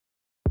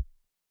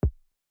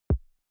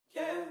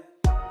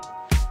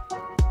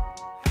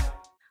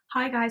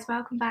Hi guys,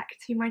 welcome back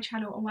to my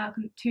channel and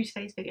welcome to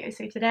today's video.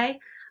 So today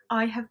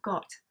I have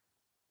got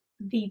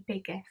the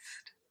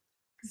biggest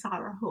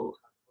Zara haul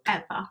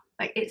ever.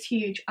 Like, it's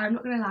huge. I'm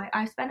not gonna lie,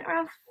 I spent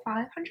around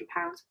 £500.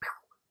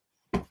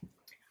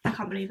 I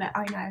can't believe it.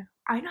 I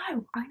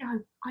know.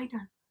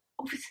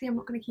 Obviously I'm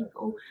not gonna keep it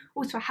all.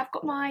 Also, I have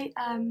got my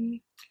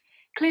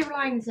clear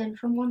liners in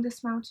from Wonder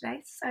Smile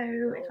today, so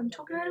if I'm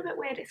talking a little bit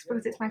weird, it's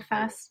because it's my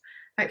first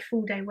like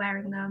full day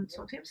wearing them,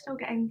 so I'm still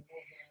getting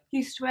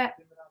used to it.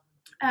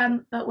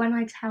 But when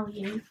I tell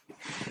you,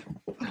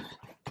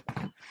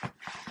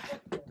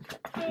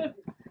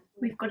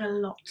 we've got a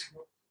lot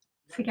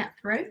to get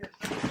through.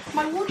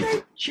 My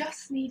wardrobe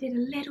just needed a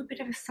little bit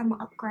of a summer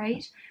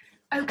upgrade.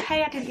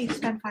 Okay, I didn't need to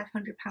spend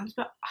 £500,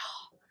 but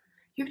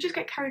you would just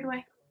get carried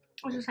away.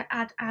 I was just like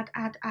add,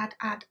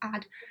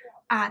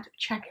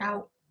 check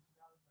out.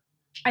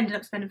 I ended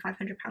up spending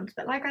 £500,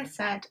 but like I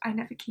said, I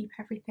never keep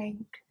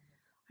everything.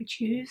 I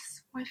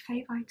choose my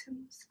fave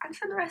items and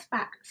send the rest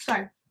back. So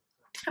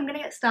I'm gonna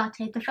get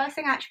started. The first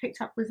thing I actually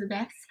picked up was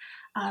this.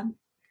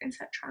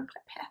 Insert triangle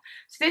clip here.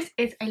 So this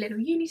is a little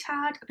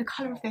unitard. The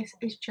colour of this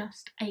is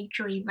just a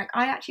dream. Like,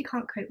 I actually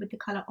can't cope with the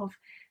colour of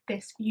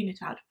this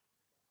unitard.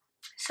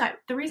 So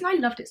the reason I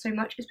loved it so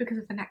much is because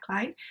of the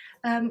neckline.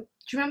 Do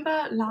you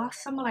remember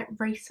last summer, like,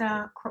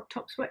 racer crop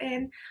tops were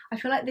in? I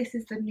feel like this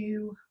is the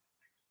new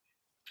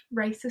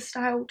racer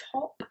style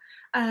top.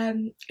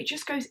 It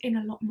just goes in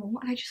a lot more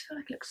and I just feel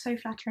like it looks so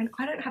flattering.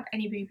 I don't have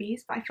any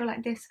boobies, but I feel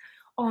like this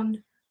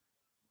on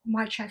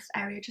my chest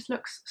area just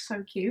looks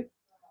so cute.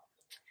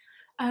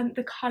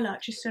 The colour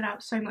just stood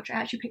out so much. I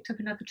actually picked up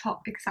another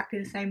top exactly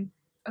the same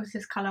as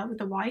this colour with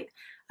the white.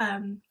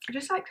 I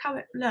just liked how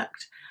it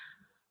looked.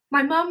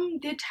 My mum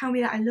did tell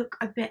me that I look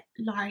a bit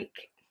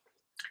like,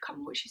 I can't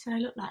remember what she said I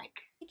look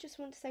like. I just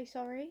want to say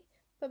sorry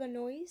for the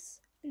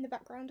noise in the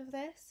background of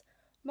this.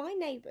 My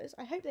neighbours,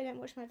 I hope they don't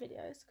watch my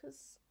videos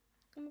because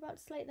I'm about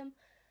to slate them.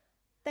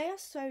 They are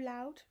so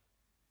loud.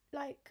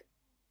 Like,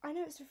 I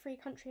know it's a free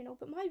country and all,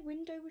 but my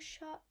window was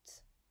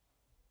shut.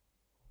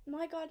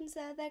 My garden's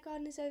there, their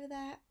garden is over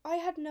there. I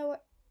had no...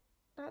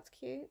 That's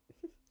cute.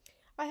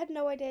 I had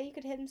no idea you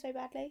could hear them so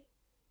badly.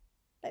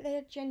 Like, they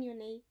are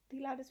genuinely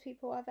the loudest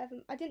people I've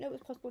ever... I didn't know it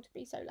was possible to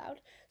be so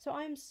loud. So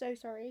I am so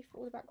sorry for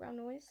all the background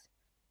noise.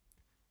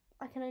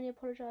 I can only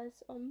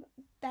apologise on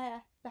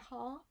their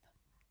behalf.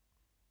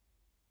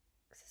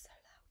 Because it's so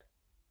loud.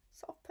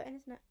 It's off-putting,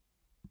 isn't it?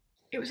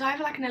 It was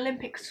either like an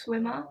Olympic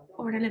swimmer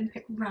or an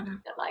Olympic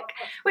runner, like,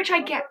 which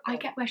I get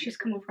where she's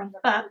coming from,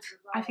 but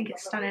I think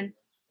it's stunning.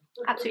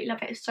 Absolutely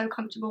love it. It's so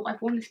comfortable.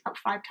 I've worn this about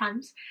 5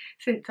 times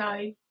since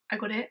I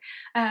got it.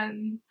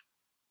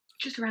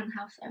 Just around the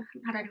house though. I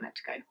haven't had anywhere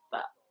to go.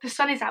 But the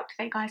sun is out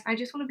today, guys. I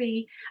just want to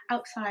be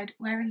outside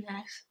wearing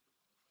this.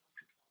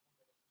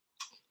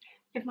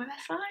 Live my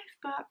best life,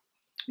 but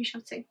we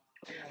shall see.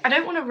 I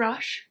don't want to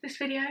rush this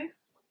video,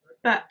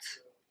 but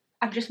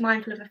I'm just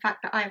mindful of the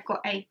fact that I have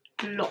got a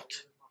lot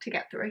to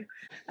get through.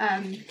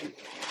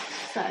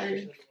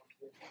 So,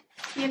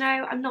 you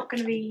know, I'm not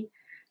going to be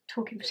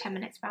talking for 10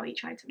 minutes about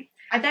each item.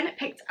 I then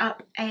picked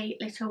up a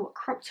little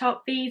crop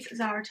top. These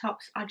Zara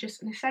tops are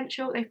just an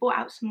essential. They've brought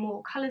out some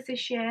more colours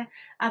this year,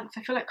 so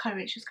I feel like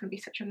colouring is just going to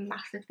be such a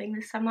massive thing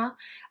this summer.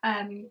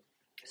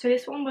 So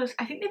this one was,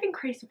 I think they've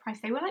increased the price.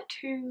 They were like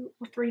 £2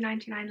 or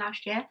 $3.99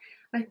 last year,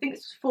 and I think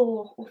it's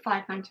 $4 or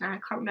 $5.99, I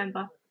can't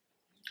remember.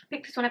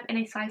 Picked this one up in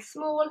a size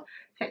small,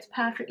 fits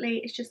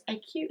perfectly. It's just a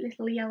cute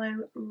little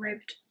yellow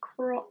ribbed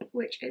crop,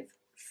 which is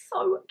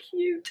so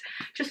cute.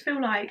 Just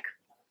feel like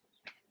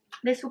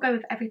this will go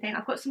with everything.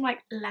 I've got some like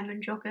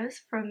lemon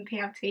joggers from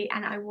PLT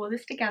and I wore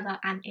this together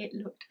and it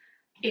looked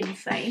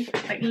insane,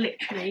 like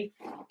literally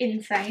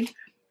insane.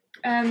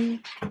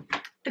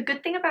 The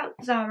good thing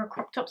about Zara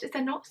crop tops is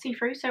they're not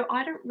see-through, so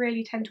I don't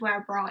really tend to wear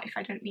a bra if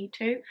I don't need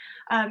to,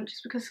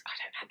 just because I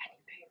don't have any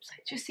boobs.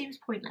 It just seems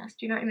pointless,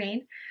 do you know what I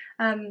mean?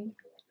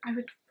 I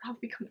would rather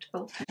be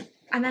comfortable.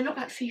 And they're not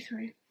that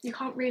see-through. You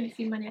can't really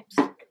see my nips.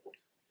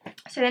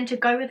 So then to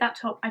go with that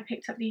top, I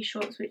picked up these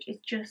shorts, which is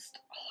just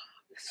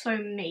so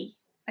me.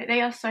 Like,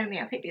 they are so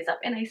me. I picked these up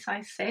in a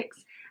size 6,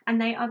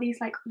 and they are these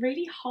like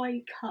really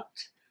high cut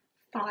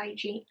thigh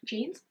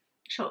jeans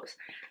shorts.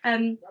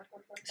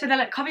 So they're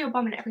like cover your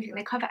bum and everything.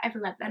 They cover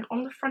everywhere. But then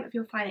on the front of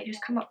your thigh, they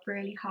just come up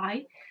really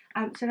high.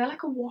 So they're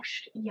like a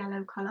washed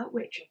yellow colour,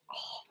 which,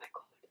 oh my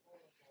god,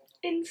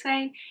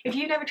 insane. If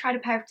you've never tried a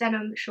pair of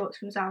denim shorts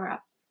from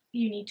Zara,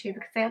 you need to,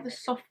 because they are the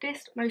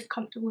softest, most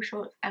comfortable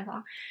shorts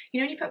ever. You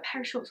know when you put a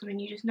pair of shorts on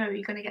and you just know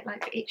you're going to get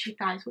like itchy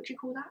thighs. What do you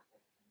call that?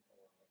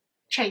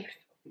 Chafe.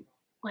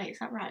 Wait, is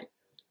that right?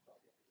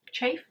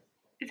 Chafe?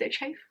 Is it a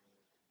chafe?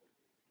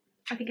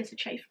 I think it's a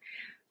chafe.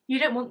 You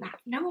don't want that.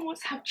 No one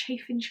wants to have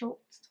chafing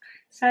shorts.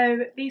 So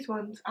these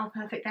ones are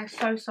perfect. They're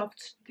so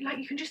soft. Like,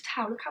 you can just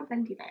tell. Look how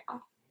bendy they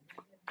are.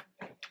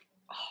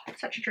 Oh,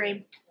 it's such a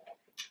dream.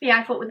 But yeah,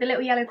 I thought with the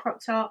little yellow crop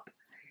top,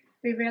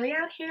 we're really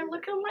out here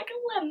looking like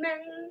a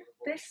lemon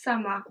this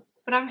summer.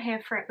 but I'm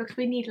here for it because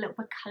we need a little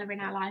bit of colour in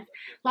our life.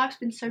 Life's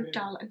been so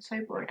dull and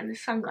so boring, and the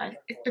sun, guys,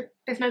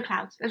 there's no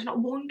clouds. There's not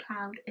one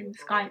cloud in the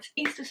sky. It's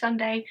Easter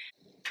Sunday.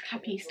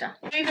 Happy Easter.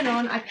 Moving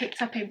on, I picked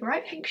up a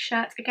bright pink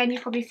shirt. Again,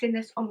 you've probably seen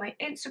this on my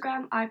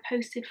Instagram. I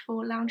posted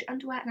for lounge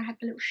underwear and I had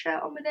the little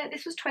shirt on with it.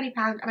 This was £20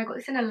 and I got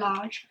this in a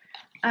large.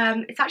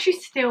 It's actually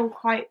still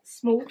quite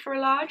small for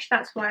a large.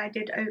 That's why I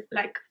did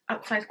like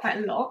upsize quite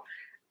a lot.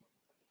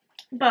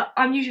 But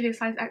I'm usually a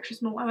size extra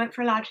small. I went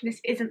for a large and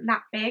this isn't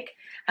that big.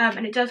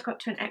 And it does go up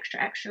to an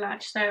extra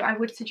large. So I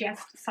would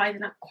suggest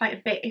sizing up quite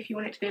a bit if you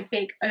want it to be a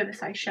big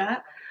oversized shirt.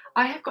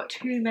 I have got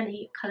too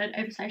many coloured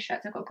oversized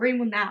shirts. I've got a green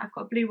one there, I've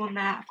got a blue one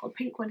there, I've got a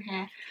pink one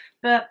here.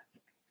 But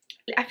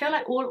I feel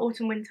like all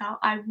autumn winter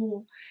I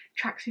wore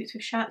tracksuits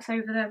with shirts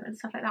over them and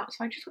stuff like that.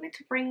 So I just wanted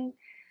to bring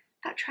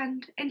that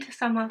trend into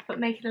summer but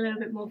make it a little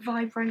bit more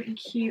vibrant and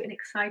cute and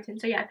exciting.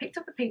 So yeah, I picked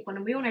up a pink one,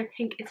 and we all know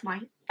pink is my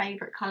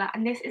favourite colour,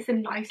 and this is the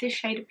nicest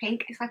shade of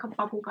pink. It's like a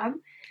bubble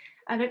gum.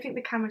 I don't think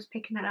the camera's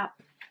picking that up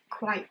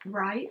quite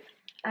right.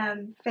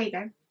 There you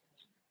go.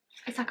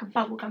 It's like a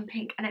bubblegum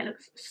pink and it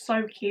looks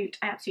so cute.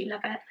 I absolutely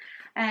love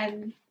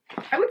it.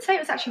 I would say it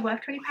was actually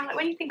worth £20. Like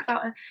when you think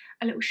about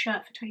a little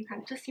shirt for £20,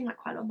 it does seem like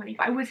quite a lot of money,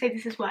 but I would say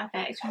this is worth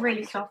it. It's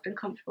really soft and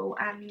comfortable,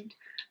 and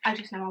I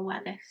just know I'll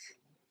wear this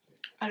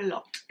a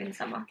lot in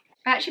summer.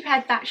 I actually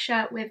paired that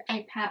shirt with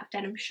a pair of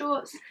denim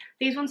shorts.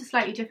 These ones are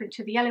slightly different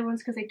to the yellow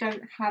ones because they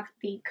don't have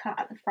the cut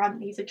at the front.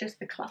 These are just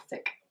the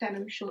classic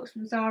denim shorts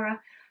from Zara.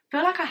 I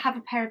feel like I have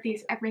a pair of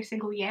these every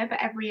single year, but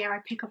every year I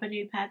pick up a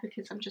new pair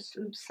because I'm just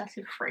an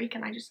obsessive freak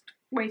and I just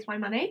waste my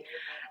money.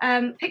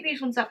 Pick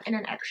these ones up in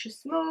an extra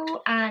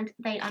small and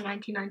they are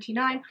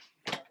 $19.99.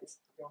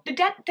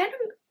 The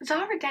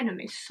Zara denim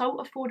is so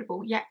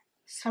affordable yet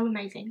so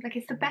amazing. Like,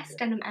 it's the best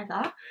denim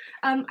ever.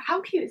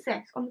 How cute is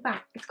this on the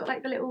back? It's got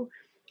like the little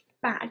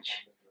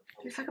badge.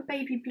 It's like a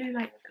baby blue,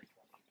 like,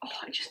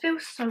 oh, it just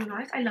feels so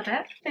nice. I love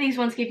it. And these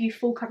ones give you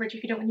full coverage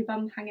if you don't want your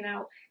bum hanging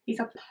out. These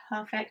are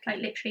perfect, like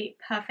literally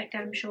perfect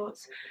denim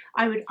shorts.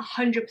 I would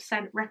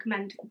 100%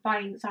 recommend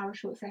buying Zara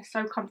shorts. They're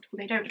so comfortable.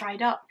 They don't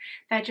ride up.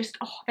 They're just,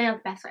 oh, they are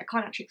the best. I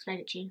can't actually explain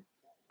it to you.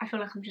 I feel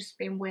like I'm just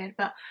being weird,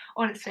 but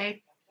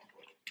honestly,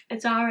 a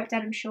Zara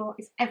denim short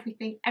is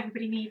everything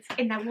everybody needs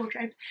in their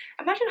wardrobe.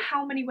 Imagine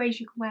how many ways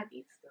you can wear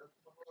these.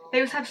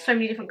 They also have so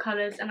many different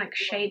colours and like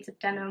shades of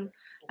denim.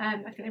 I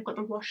think they've got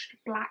the washed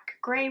black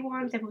grey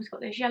ones, they've also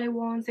got those yellow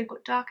ones, they've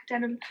got darker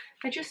denim.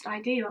 They're just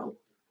ideal.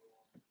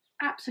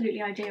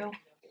 Absolutely ideal.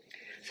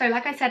 So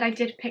like I said, I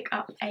did pick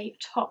up a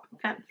top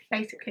that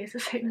basically is the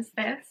same as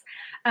this.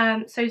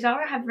 So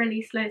Zara have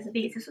released loads of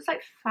these. This was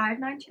like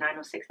 $5.99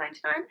 or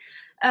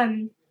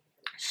 $6.99.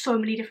 So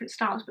many different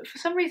styles, but for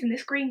some reason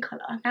this green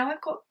colour, now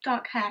I've got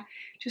dark hair,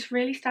 just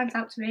really stands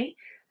out to me.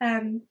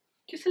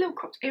 Just a little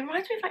crop. It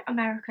reminds me of like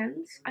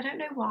Americans. I don't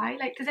know why.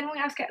 Like, does anyone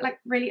else get like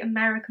really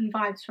American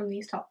vibes from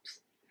these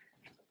tops?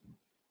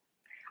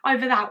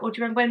 Either that, or do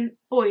you remember when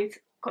boys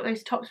got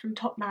those tops from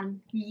Top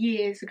Man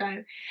years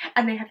ago,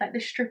 and they had like the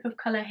strip of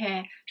colour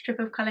here,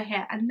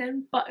 and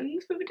then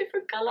buttons with a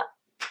different colour?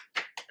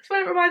 That's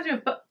what it reminds me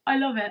of. But I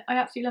love it. I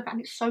absolutely love it,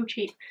 and it's so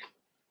cheap.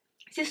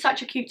 This is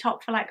such a cute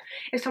top for like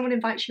if someone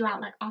invites you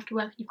out like after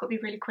work and you've got to be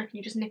really quick and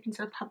you just nip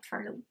into the pub for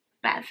a little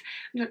bev. And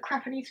you're like,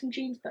 crap, I need some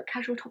jeans but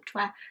casual top to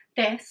wear.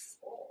 This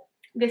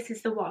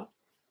is the one.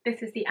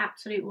 This is the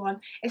absolute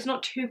one. It's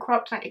not too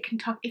cropped, like it can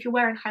tuck. If you're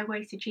wearing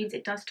high-waisted jeans,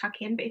 it does tuck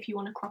in, but if you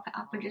want to crop it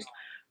up and just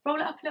roll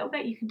it up a little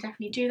bit, you can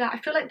definitely do that. I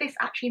feel like this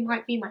actually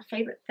might be my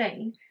favourite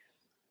thing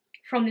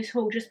from this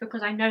haul, just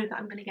because I know that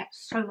I'm going to get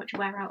so much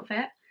wear out of it.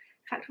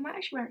 In fact, I might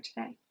actually wear it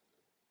today.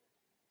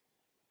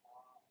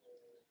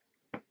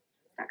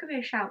 That could be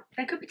a shout.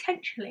 There could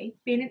potentially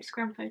be an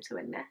Instagram photo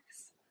in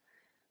this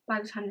by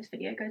the time this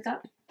video goes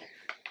up.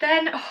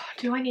 Then, oh,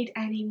 do I need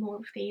any more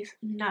of these?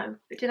 No.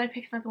 But did I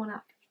pick another one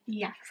up?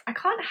 Yes. I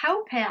can't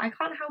help it. I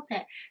can't help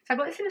it. So I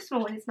got this in a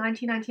small and it's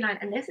 $19.99,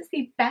 and this is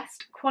the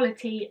best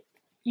quality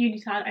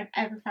unitard I've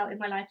ever felt in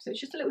my life. So it's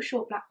just a little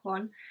short black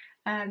one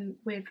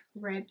with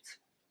ribs.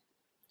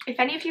 If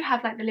any of you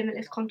have like the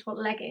Limitless contour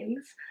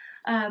leggings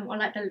or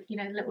like the, you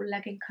know, little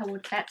legging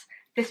co-ord sets,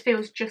 this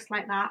feels just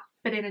like that,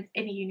 but in a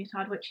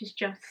unitard, which is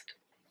just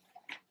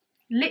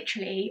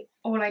literally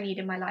all I need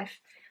in my life.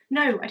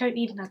 No, I don't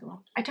need another one.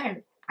 I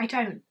don't.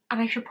 And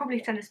I should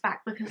probably send this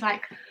back because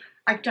like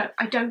I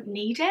don't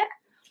need it.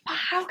 But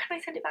how can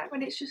I send it back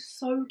when it's just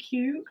so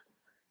cute?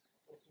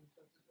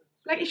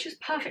 Like, it's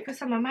just perfect for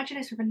summer. Imagine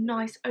this with a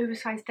nice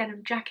oversized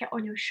denim jacket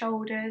on your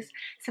shoulders,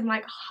 some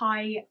like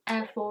high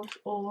Air Force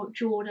or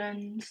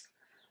Jordans.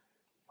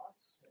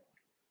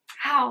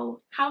 How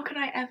can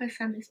I ever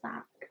send this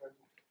back?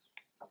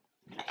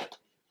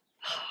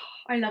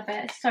 I love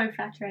it. It's so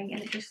flattering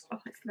and it just, oh,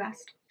 it's the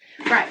best.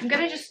 Right, I'm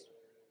gonna just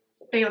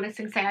be honest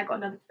and say I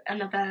got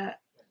another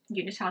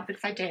unitard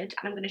because I did,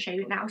 and I'm going to show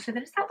you it now so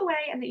that it's out the way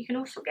and that you can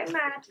also get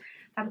mad that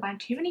I'm buying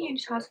too many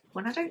unitards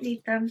when I don't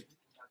need them.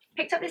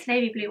 Picked up this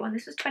navy blue one.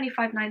 This was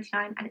 $25.99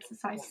 and it's a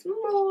size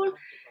small. Don't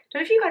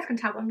know if you guys can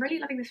tell, but I'm really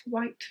loving this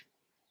white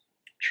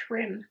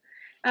trim.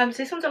 So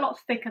this one's a lot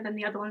thicker than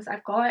the other ones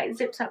I've got. It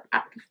zips up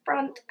at the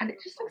front and it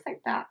just looks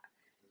like that.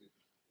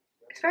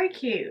 It's very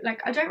cute.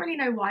 Like, I don't really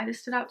know why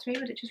this stood out to me,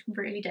 but it just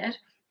really did.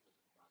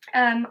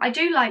 I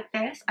do like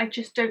this. I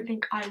just don't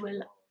think I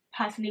will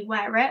personally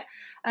wear it.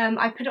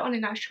 I put it on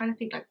and I was trying to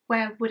think, like,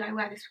 where would I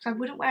wear this? Because I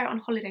wouldn't wear it on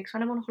holiday, because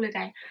when I'm on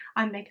holiday,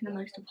 I'm making the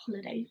most of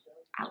holiday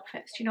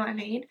outfits, do you know what I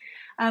mean?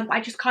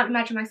 I just can't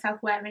imagine myself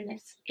wearing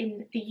this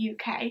in the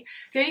UK.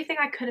 The only thing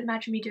I could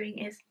imagine me doing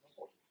is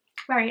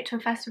wearing it to a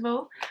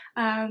festival,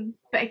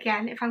 but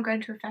again, if I'm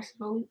going to a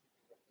festival,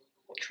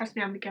 trust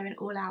me, I'm going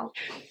all out.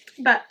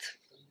 But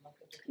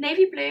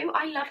navy blue,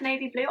 I love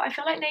navy blue. I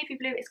feel like navy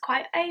blue is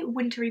quite a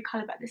wintry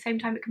colour, but at the same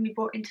time it can be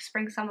brought into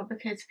spring summer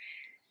because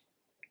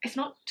it's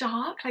not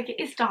dark. Like, it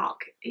is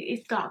dark,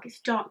 it's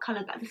dark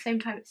colour, but at the same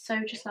time it's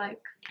so just like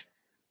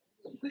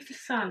with the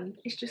sun,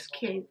 it's just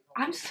cute.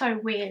 I'm so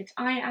weird.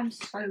 I am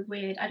so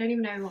weird. I don't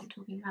even know what I'm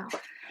talking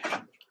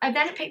about. I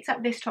then picked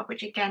up this top,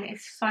 which again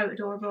is so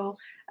adorable.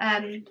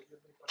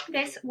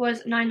 This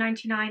was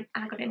 $9.99 and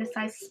I got it in a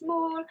size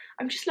small.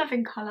 I'm just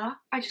loving colour.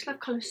 I just love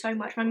colour so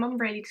much. My mum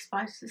really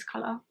despises this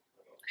colour.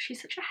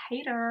 She's such a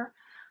hater.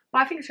 But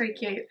I think it's really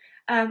cute.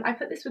 I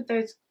put this with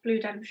those blue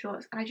denim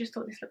shorts and I just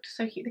thought this looked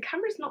so cute. The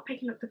camera's not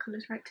picking up the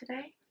colours right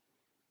today.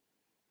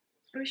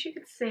 I wish you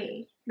could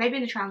see. Maybe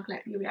in the trial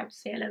clip you'll be able to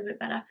see it a little bit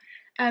better.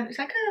 It's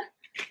like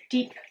a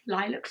deep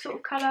lilac sort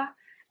of colour.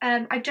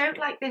 I don't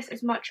like this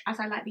as much as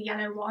I like the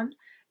yellow one.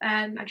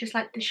 I just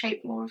like the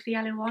shape more of the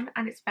yellow one,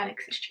 and it's better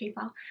because it's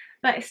cheaper.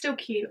 But it's still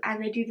cute,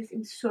 and they do this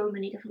in so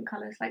many different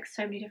colours, like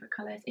so many different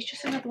colours. It's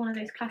just another one of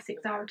those classic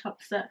Zara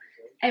tops that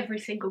every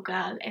single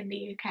girl in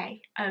the UK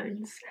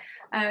owns.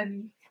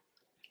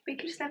 But you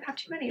can just never have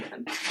too many of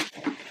them.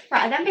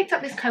 Right, I then picked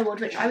up this co-ord,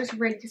 which I was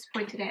really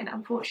disappointed in.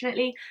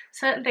 Unfortunately,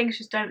 certain things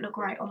just don't look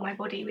right on my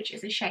body, which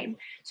is a shame.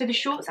 So the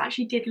shorts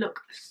actually did look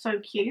so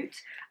cute,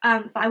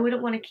 but I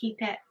wouldn't want to keep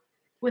it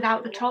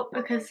without the top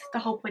because the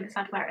whole point is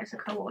I'd wear it as a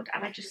co-ord,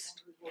 and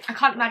I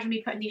can't imagine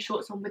me putting these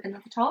shorts on with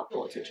another top,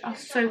 which are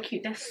so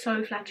cute. They're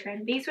so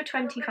flattering. These were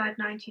 $25.99,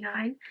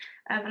 and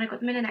I got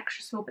them in an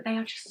extra small, but they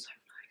are just so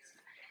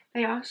nice.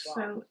 They are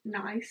so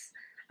nice.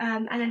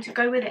 And then to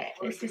go with it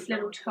is this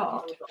little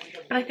top,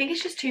 but I think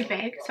it's just too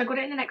big, so I got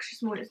it in an extra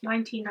small. It's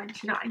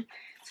 $19.99.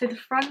 So the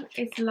front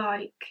is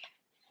like,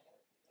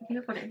 I think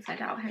I've got it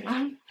inside out, hang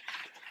on.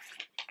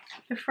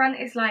 The front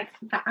is like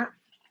that,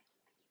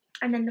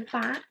 and then the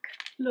back,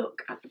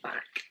 look at the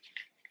back.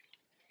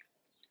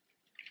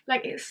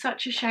 Like, it's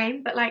such a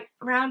shame, but like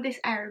around this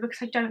area,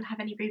 because I don't have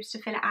any boobs to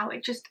fill it out,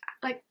 it just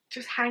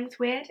hangs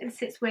weird and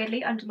sits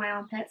weirdly under my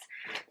armpits.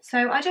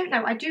 So I don't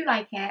know, I do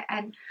like it,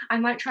 and I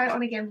might try it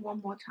on again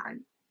one more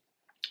time.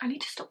 I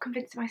need to stop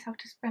convincing myself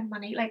to spend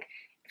money. Like,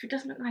 if it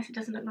doesn't look nice, it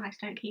doesn't look nice,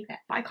 don't keep it.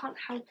 But I can't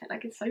help it,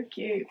 like, it's so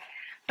cute.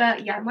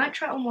 But yeah, I might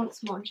try it on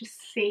once more and just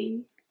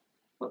see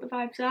what the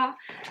vibes are.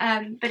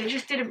 But it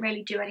just didn't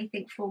really do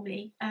anything for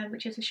me,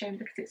 which is a shame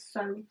because it's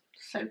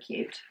so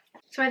cute.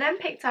 So I then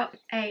picked up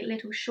a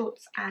little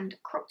shorts and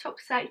crop top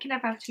set. You can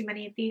never have too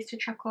many of these to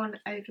chuck on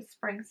over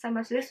spring,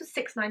 summer. So this was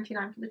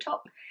 $6.99 for the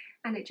top,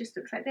 and it just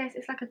looks like this.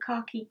 It's like a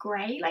khaki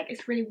grey, like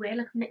it's really weird,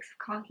 like a mix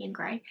of khaki and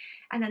grey.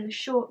 And then the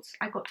shorts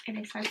I got in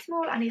a size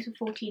small, and these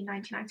were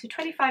 $14.99. So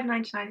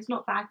 $25.99 is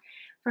not bad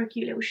for a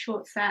cute little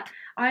short set.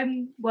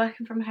 I'm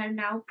working from home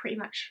now pretty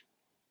much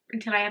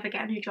until I ever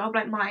get a new job.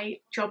 Like, my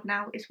job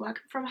now is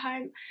working from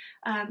home,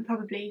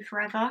 probably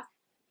forever.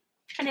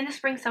 And in the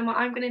spring, summer,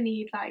 I'm going to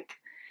need like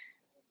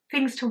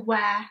things to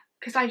wear,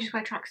 because I just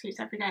wear tracksuits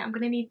every day. I'm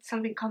going to need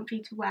something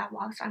comfy to wear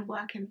whilst I'm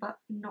working, but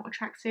not a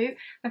tracksuit.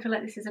 I feel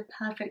like this is a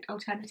perfect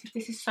alternative.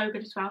 This is so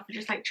good as well for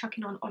just like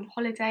chucking on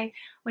holiday,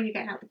 when you're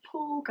getting out the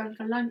pool, going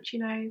for lunch, you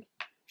know.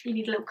 You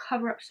need a little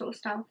cover-up sort of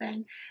style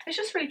thing. It's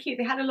just really cute.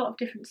 They had a lot of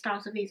different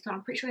styles of these, so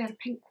I'm pretty sure they had a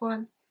pink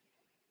one,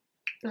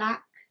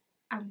 black,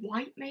 and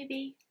white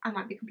maybe. I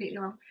might be completely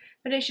wrong,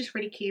 but it's just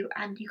really cute,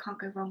 and you can't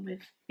go wrong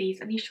with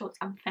these, and these shorts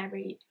are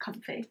very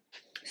comfy.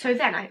 So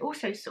then I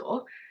also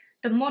saw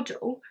the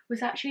model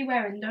was actually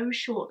wearing those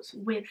shorts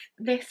with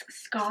this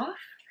scarf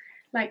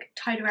like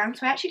tied around.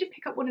 So I actually did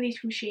pick up one of these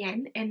from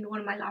Shein in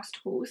one of my last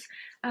hauls.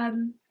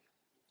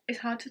 It's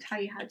hard to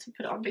tell you how to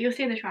put it on, but you'll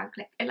see in the trial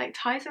clip. It like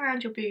ties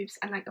around your boobs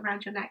and like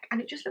around your neck, and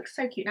it just looks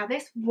so cute. Now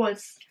this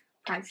was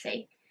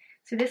pricey,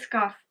 so this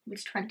scarf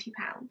was £20.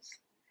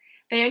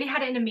 They only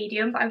had it in a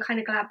medium, but I'm kind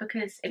of glad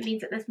because it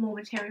means that there's more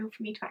material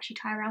for me to actually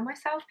tie around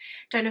myself.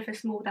 Don't know if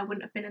it's small, there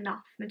wouldn't have been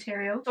enough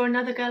material. Or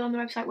another girl on the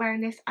website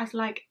wearing this as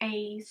like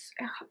a,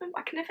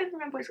 I can never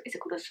remember, is it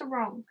called a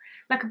sarong?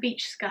 Like a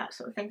beach skirt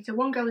sort of thing. So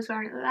one girl was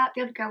wearing it like that,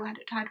 the other girl had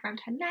it tied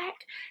around her neck,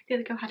 the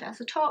other girl had it as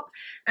a top.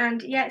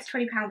 And yeah, it's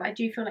 £20, but I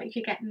do feel like you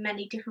could get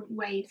many different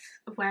ways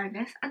of wearing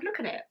this. And look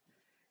at it.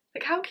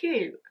 Like, how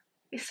cute.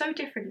 It's so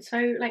different.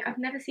 So like, I've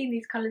never seen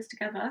these colours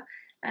together.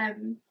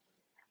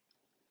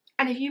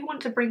 And if you want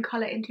to bring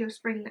colour into your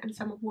spring and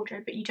summer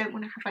wardrobe, but you don't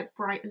want to have like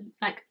bright and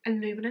like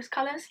luminous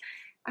colours,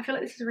 I feel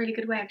like this is a really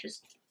good way of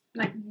just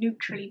like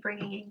neutrally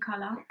bringing in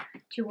colour to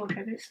your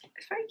wardrobe. It's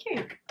very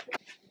cute.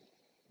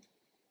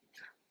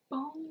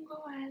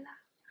 Bongoella,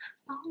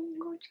 Oh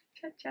god,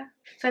 cha-cha.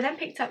 So I then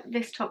picked up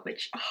this top,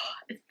 which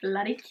is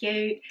bloody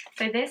cute.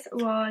 So this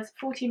was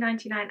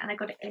 $14.99 and I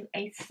got it in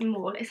a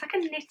small. It's like a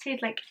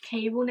knitted, like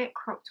cable knit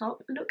crop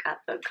top. Look at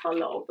the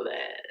colour of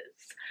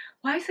this.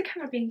 Why is the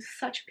camera being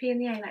such a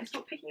PA? Like, it's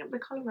not picking up the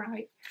colour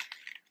right.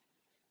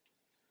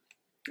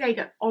 There you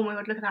go. Oh my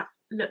god, look at that.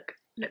 Look.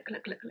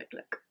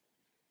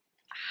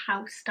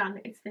 How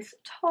stunning is this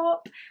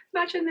top?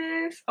 Imagine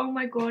this. Oh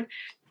my god.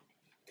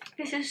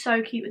 This is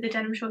so cute with the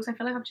denim shorts. I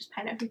feel like I've just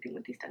paired everything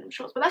with these denim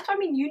shorts, but that's what I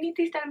mean. You need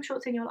these denim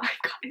shorts in your life,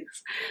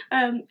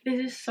 guys.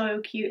 This is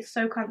so cute. It's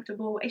so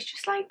comfortable. It's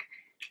just like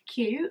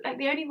cute. Like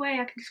the only way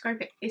I can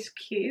describe it is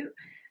cute.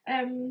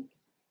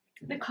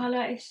 The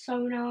colour is so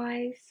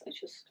nice. It's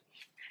just,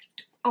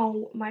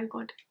 oh my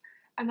god.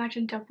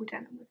 Imagine double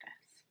denim with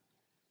this.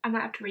 I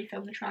might have to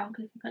refilm the trial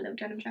because I can put a little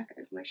denim jacket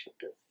over my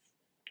shoulders.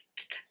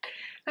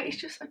 Like, it's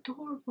just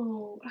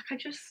adorable. Like,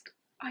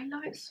 I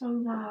love it so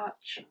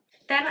much.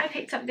 Then I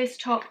picked up this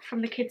top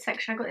from the kids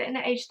section. I got it in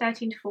at age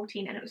 13 to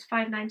 14 and it was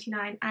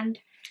 $5.99, and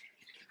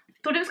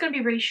thought it was going to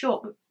be really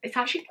short, but it's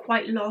actually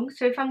quite long.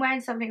 So if I'm wearing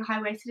something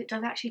high-waisted, it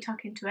does actually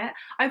tuck into it.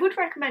 I would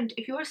recommend,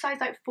 if you're a size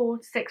like 4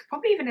 to 6,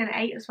 probably even an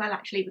 8 as well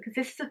actually, because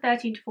this is a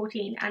 13 to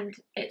 14 and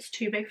it's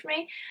too big for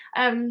me.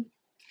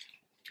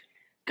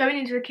 Going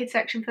into the kids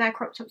section for their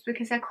crop tops,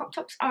 because their crop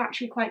tops are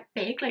actually quite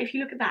big. Like if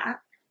you look at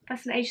that,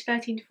 that's an age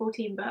 13 to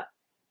 14, but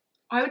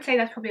I would say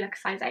that's probably like a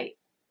size 8,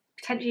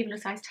 potentially even a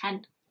size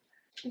 10.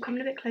 I'm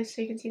coming a bit close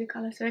so you can see the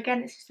colour. So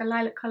again, it's just a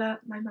lilac colour.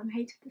 My mum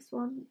hated this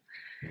one.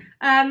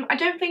 I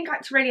don't think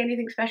it's really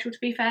anything special, to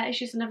be fair. It's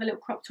just another little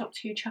crop top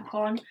to chuck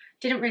on.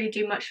 Didn't really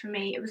do much for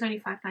me. It was only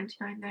 $5.99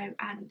 though,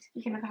 and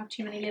you can never have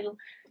too many little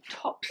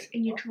tops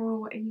in your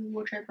drawer, in your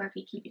wardrobe, wherever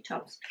you keep your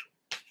tops.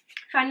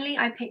 Finally,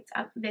 I picked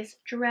up this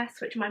dress,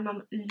 which my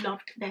mum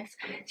loved this.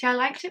 See, I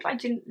liked it, but I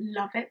didn't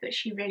love it, but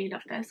she really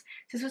loved this.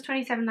 So this was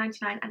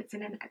 $27.99 and it's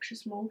in an extra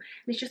small.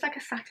 And it's just like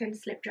a satin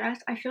slip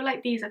dress. I feel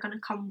like these are going to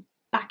come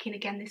back in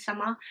again this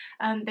summer.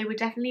 They were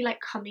definitely like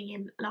coming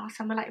in last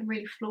summer, like in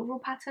really floral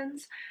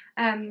patterns.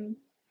 You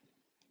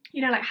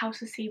know, like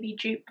House of CB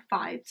dupe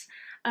vibes.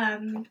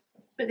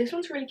 But this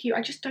one's really cute.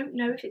 I just don't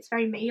know if it's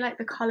very me, like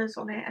the colours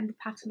on it and the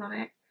pattern on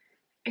it.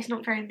 It's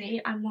not very me.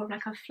 I'm more of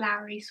like a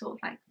flowery sort of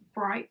like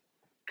bright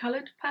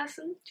coloured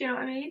person. Do you know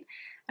what I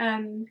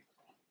mean?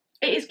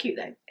 It is cute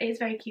though. It is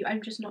very cute.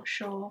 I'm just not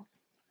sure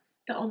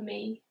that on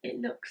me it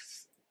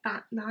looks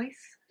that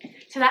nice.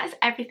 So that is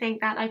everything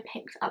that I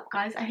picked up,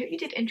 guys. I hope you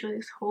did enjoy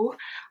this haul.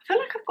 I feel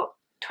like I've got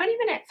 20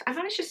 minutes. I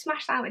managed to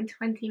smash that out in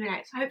 20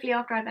 minutes. Hopefully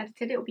after I've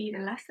edited it, it'll be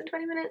even less than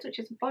 20 minutes, which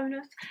is a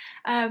bonus.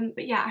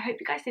 But yeah, I hope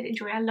you guys did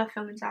enjoy. I love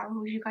filming Zara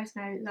hauls. You guys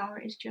know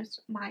Zara is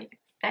just my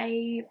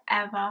fave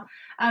ever.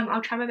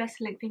 I'll try my best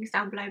to link things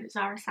down below, but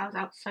Zara sells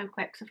out so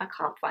quick, so if I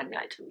can't find the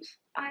items,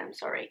 I am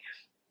sorry.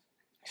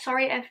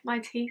 Sorry if my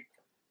teeth,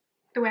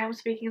 the way I'm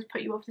speaking, has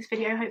put you off this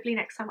video. Hopefully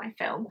next time I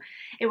film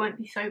it won't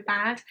be so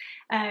bad.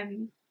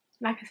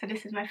 Like I said,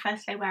 this is my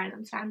first day wearing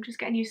them, so I'm just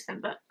getting used to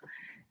them, but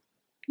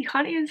you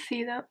can't even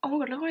see them. Oh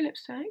my god, look at my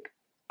lipstick.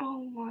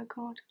 Oh my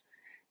god.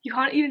 You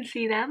can't even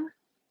see them.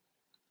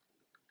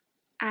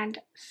 And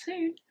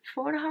soon,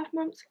 4.5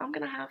 months, I'm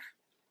gonna have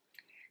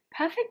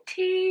perfect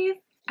teeth.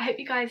 I hope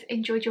you guys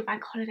enjoyed your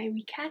bank holiday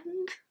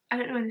weekend. I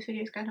don't know when this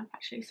video is going up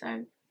actually,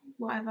 so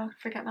whatever,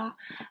 forget that.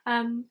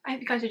 I hope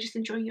you guys are just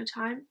enjoying your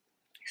time.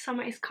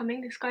 Summer is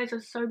coming. The skies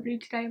are so blue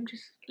today. I'm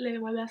just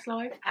living my best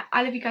life.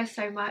 I love you guys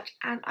so much,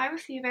 and I will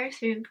see you very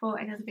soon for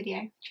another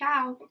video.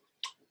 Ciao!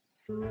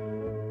 I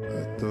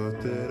thought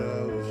that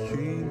I was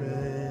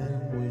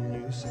dreaming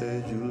when you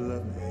said you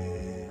loved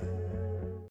me.